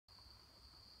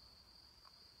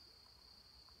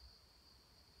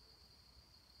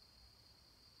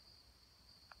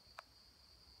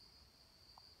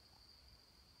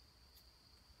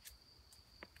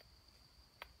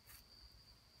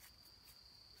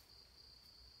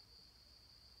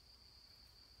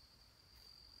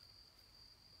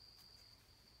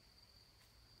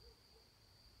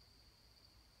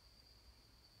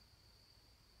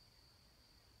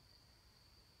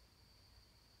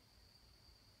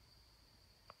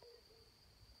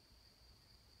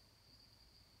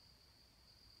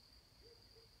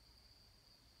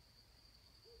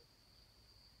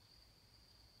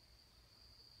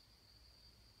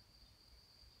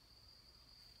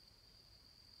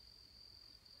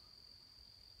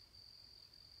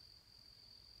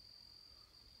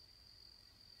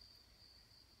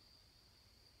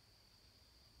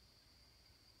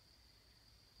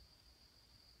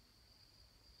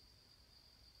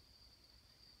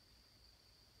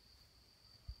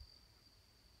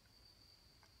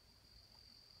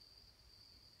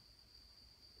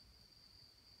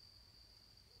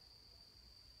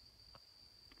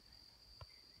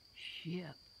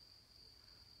ship.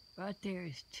 Right there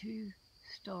is two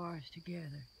stars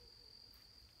together.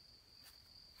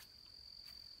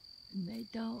 And they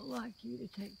don't like you to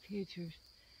take pictures.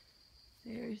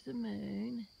 There's the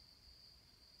moon.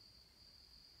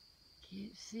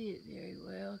 Can't see it very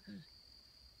well because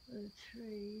of the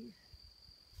trees.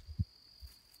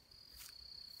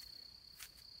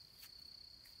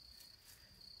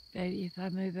 Maybe if I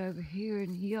move over here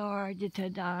in the yard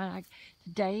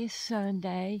today is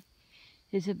Sunday.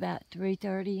 It's about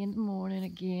 3:30 in the morning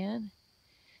again.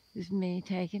 This is me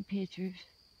taking pictures.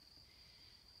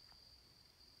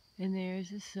 And there's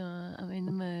the sun,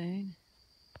 the moon.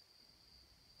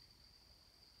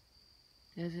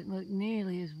 Doesn't look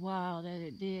nearly as wild as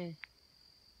it did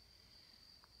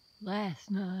last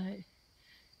night.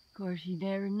 Of course, you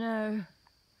never know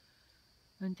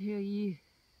until you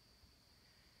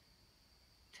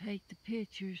take the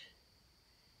pictures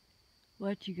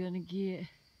what you're gonna get.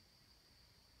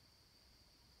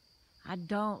 I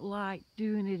don't like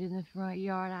doing it in the front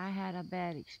yard. I had a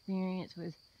bad experience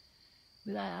with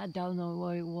I don't know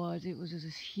what it was. It was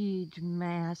this huge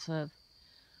mass of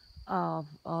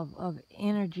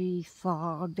energy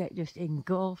fog that just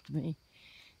engulfed me.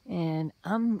 And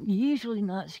I'm usually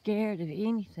not scared of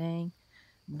anything,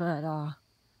 but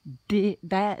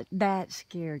that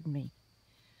scared me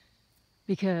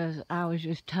because I was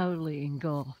just totally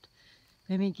engulfed.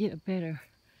 Let me get a better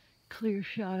clear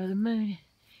shot of the moon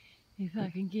if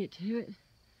I can get to it.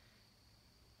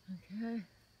 Okay.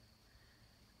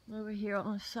 Over here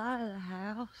on the side of the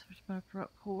house, there's my front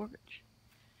porch.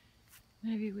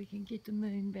 Maybe we can get the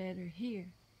moon better here.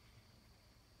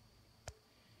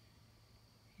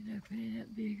 Can open it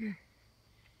up bigger.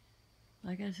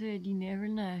 Like I said, you never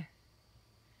know.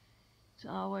 It's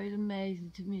always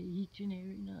amazing to me each and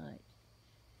every night.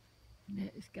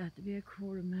 And it's got to be a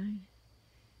quarter moon.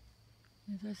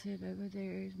 As I said, over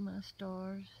there is my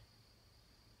stars.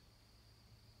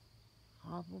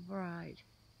 Awful bright.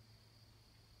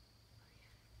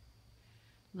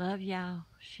 Love y'all,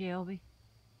 Shelby.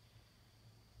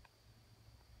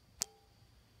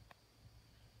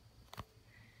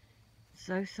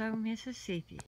 So Mississippi.